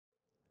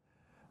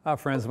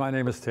Friends, my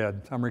name is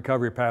Ted. I'm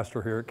recovery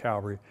pastor here at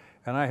Calvary,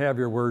 and I have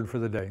your word for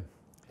the day.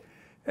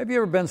 Have you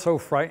ever been so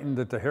frightened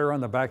that the hair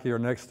on the back of your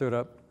neck stood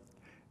up?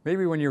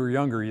 Maybe when you were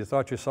younger, you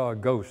thought you saw a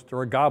ghost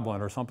or a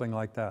goblin or something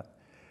like that.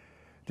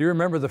 Do you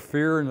remember the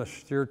fear and the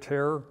sheer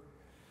terror?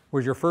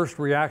 Was your first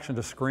reaction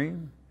to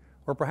scream?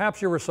 Or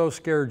perhaps you were so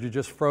scared you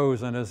just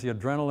froze, and as the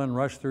adrenaline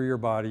rushed through your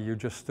body, you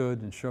just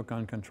stood and shook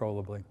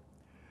uncontrollably.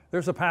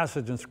 There's a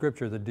passage in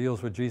Scripture that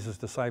deals with Jesus'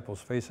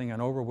 disciples facing an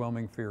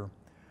overwhelming fear.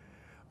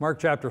 Mark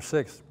chapter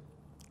 6,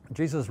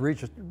 Jesus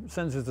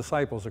sends his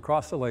disciples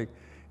across the lake,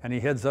 and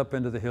he heads up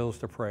into the hills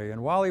to pray.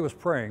 And while he was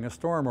praying, a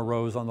storm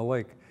arose on the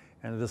lake,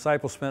 and the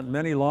disciples spent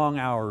many long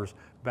hours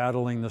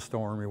battling the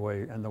storm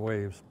and the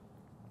waves.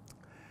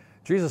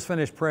 Jesus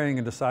finished praying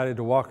and decided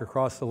to walk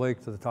across the lake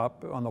on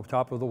the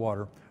top of the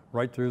water,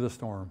 right through the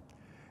storm.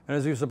 And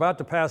as he was about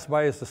to pass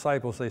by his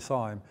disciples, they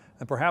saw him.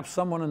 And perhaps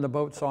someone in the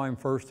boat saw him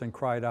first and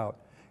cried out.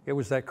 It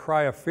was that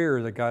cry of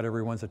fear that got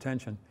everyone's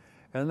attention.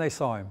 And then they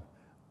saw him.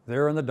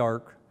 There in the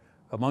dark,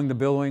 among the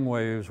billowing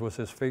waves, was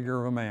this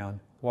figure of a man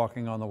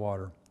walking on the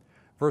water.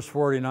 Verse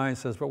 49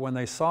 says, "But when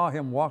they saw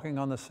him walking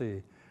on the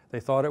sea,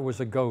 they thought it was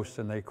a ghost,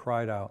 and they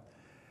cried out.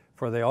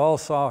 For they all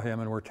saw him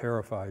and were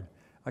terrified."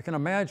 I can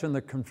imagine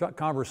the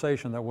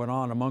conversation that went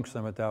on amongst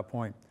them at that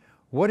point.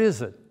 "What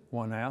is it?"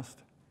 one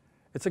asked.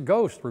 "It's a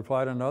ghost,"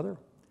 replied another.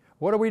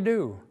 "What do we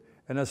do?"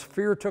 And as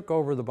fear took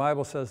over, the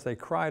Bible says they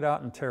cried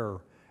out in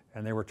terror,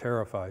 and they were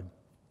terrified.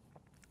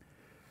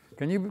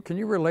 Can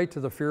you relate to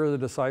the fear of the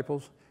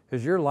disciples?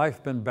 Has your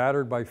life been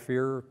battered by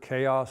fear,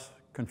 chaos,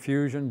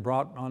 confusion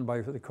brought on by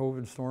the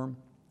COVID storm?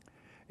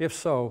 If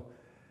so,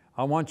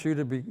 I want you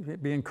to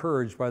be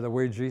encouraged by the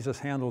way Jesus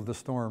handled the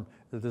storm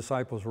the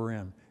disciples were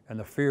in and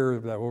the fear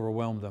that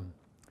overwhelmed them.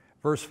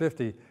 Verse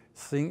 50,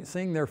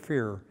 seeing their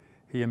fear,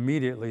 he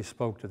immediately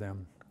spoke to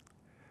them.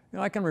 You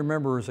know, I can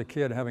remember as a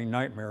kid having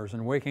nightmares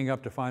and waking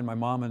up to find my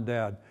mom and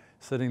dad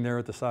sitting there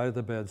at the side of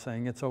the bed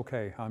saying, "It's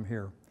okay, I'm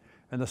here."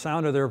 And the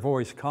sound of their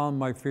voice calmed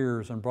my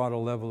fears and brought a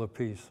level of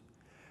peace.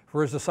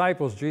 For his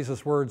disciples,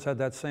 Jesus' words had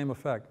that same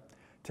effect.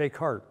 "Take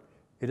heart,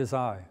 it is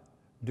I.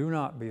 Do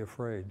not be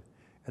afraid."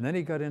 And then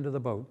he got into the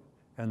boat,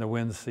 and the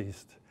wind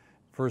ceased.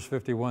 Verse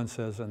 51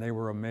 says, "And they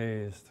were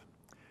amazed."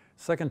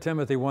 2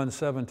 Timothy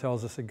 1:7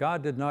 tells us that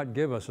God did not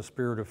give us a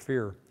spirit of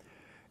fear.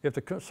 If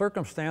the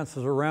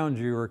circumstances around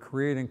you are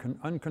creating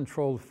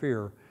uncontrolled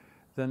fear,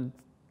 then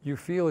you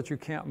feel that you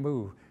can't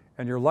move,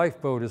 and your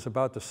lifeboat is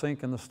about to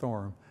sink in the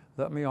storm,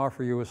 let me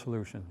offer you a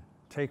solution.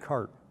 Take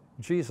heart.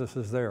 Jesus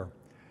is there.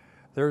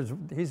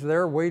 He's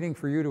there waiting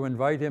for you to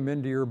invite him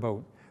into your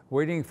boat,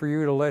 waiting for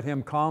you to let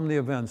him calm the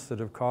events that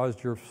have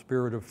caused your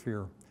spirit of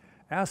fear.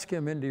 Ask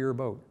him into your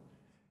boat.